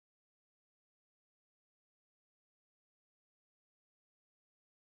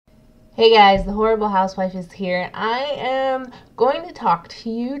Hey guys, the Horrible Housewife is here. I am going to talk to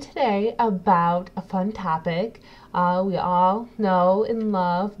you today about a fun topic. We all know and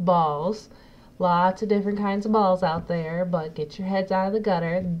love balls. Lots of different kinds of balls out there, but get your heads out of the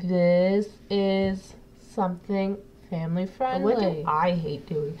gutter. This is something family friendly. What do I hate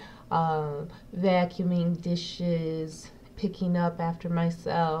doing? Vacuuming dishes, picking up after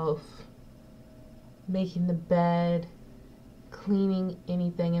myself, making the bed, cleaning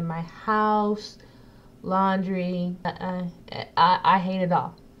anything in my house, laundry. I hate it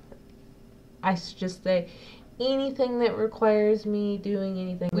all. I just say anything that requires me doing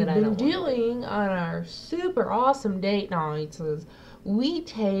anything that I don't want. We've been doing on our super awesome date nights is we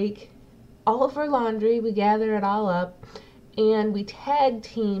take all of our laundry, we gather it all up, and we tag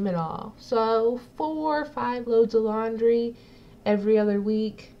team it all. So 4 or 5 loads of laundry every other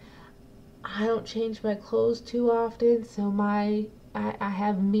week. I don't change my clothes too often, so I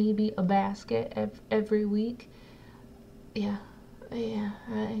have maybe a basket every week. Yeah,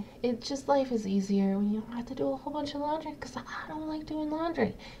 it's just life is easier when you don't have to do a whole bunch of laundry, because I don't like doing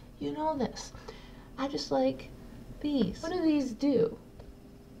laundry. You know this. I just like these. What do these do?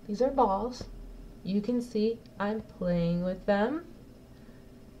 These are balls. You can see I'm playing with them.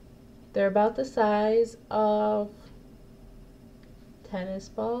 They're about the size of tennis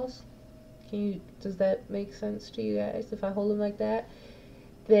balls. Does that make sense to you guys if I hold them like that?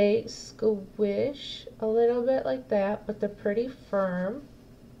 They squish a little bit like that, but they're pretty firm.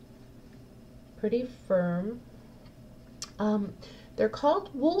 Pretty firm. They're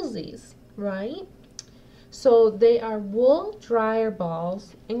called Woolzies, right? So they are wool dryer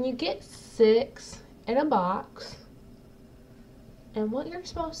balls, and you get 6 in a box. And what you're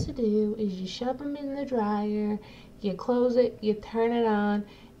supposed to do is you shove them in the dryer, you close it, you turn it on,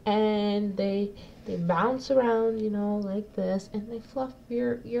 and they bounce around, you know, like this, and they fluff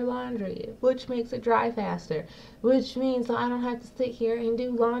your laundry, which makes it dry faster, which means I don't have to sit here and do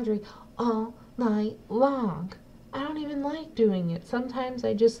laundry all night long. I don't even like doing it. Sometimes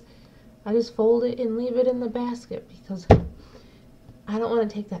I just fold it and leave it in the basket because I don't want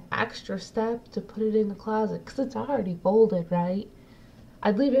to take that extra step to put it in the closet because it's already folded, right?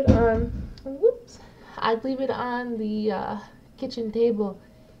 I'd leave it on, I'd leave it on the kitchen table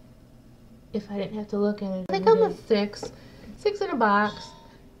if I didn't have to look at it. They come with 6 in a box,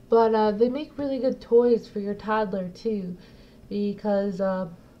 but they make really good toys for your toddler too, because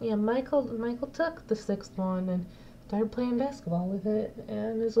yeah, Michael took the 6th one and started playing basketball with it,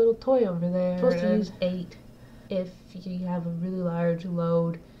 and his little toy over there. You're supposed to use 8 if you have a really large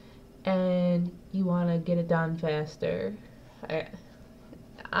load and you want to get it done faster. They're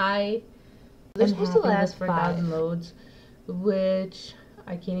supposed to last for 1,000 loads, which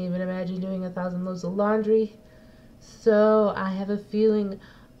I can't even imagine doing 1,000 loads of laundry. So I have a feeling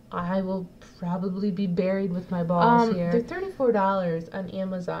I will probably be buried with my balls here. They're $34 on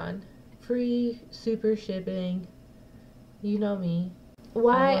Amazon. Free, super shipping. You know me.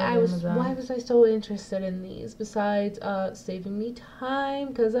 Why was I so interested in these? Besides saving me time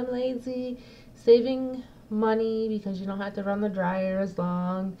because I'm lazy, saving money because you don't have to run the dryer as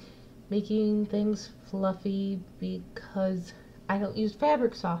long, making things fluffy because I don't use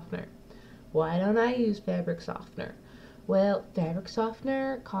fabric softener. Why don't I use fabric softener? Well, fabric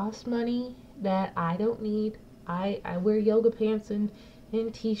softener costs money that I don't need. I wear yoga pants and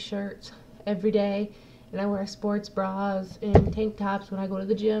t-shirts every day, and I wear sports bras and tank tops when I go to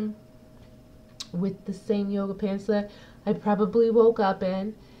the gym with the same yoga pants that I probably woke up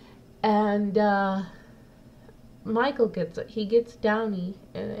in. And Michael gets it. He gets downy,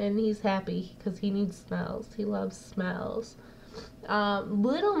 and he's happy because he needs smells. He loves smells.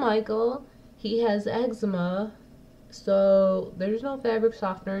 Little Michael, he has eczema, so there's no fabric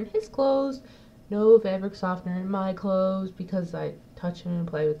softener in his clothes, no fabric softener in my clothes because I touch him and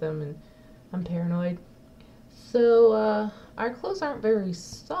play with them and I'm paranoid. So our clothes aren't very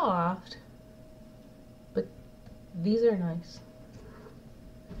soft, but these are nice.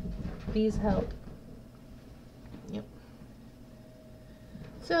 These help. Yep.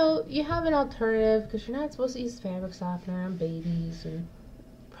 So you have an alternative because you're not supposed to use fabric softener on babies, and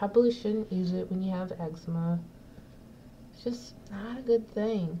probably shouldn't use it when you have eczema. It's just not a good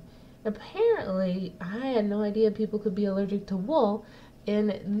thing. Apparently, I had no idea people could be allergic to wool,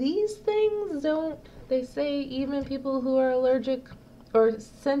 and these things don't. They say even people who are allergic or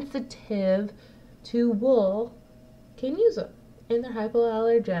sensitive to wool can use them, and they're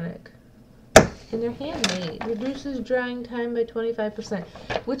hypoallergenic. And they're handmade. Reduces drying time by 25%,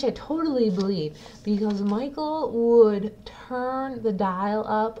 which I totally believe because Michael would turn the dial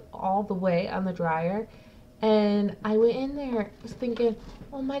up all the way on the dryer And I went in there, was thinking,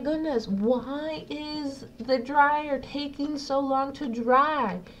 oh my goodness, why is the dryer taking so long to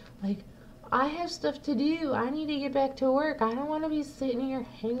dry? Like, I have stuff to do. I need to get back to work. I don't want to be sitting here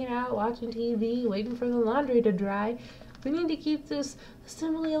hanging out, watching TV, waiting for the laundry to dry. We need to keep this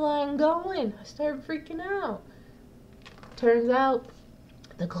assembly line going. I started freaking out. Turns out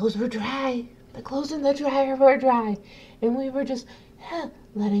the clothes were dry. The clothes in the dryer were dry. And we were just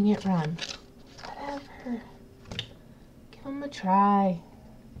letting it run. Whatever. Give them a try.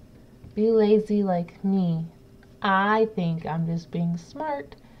 Be lazy like me. I think I'm just being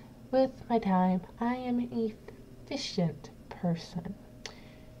smart with my time. I am an efficient person.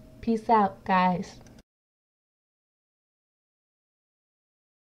 Peace out, guys.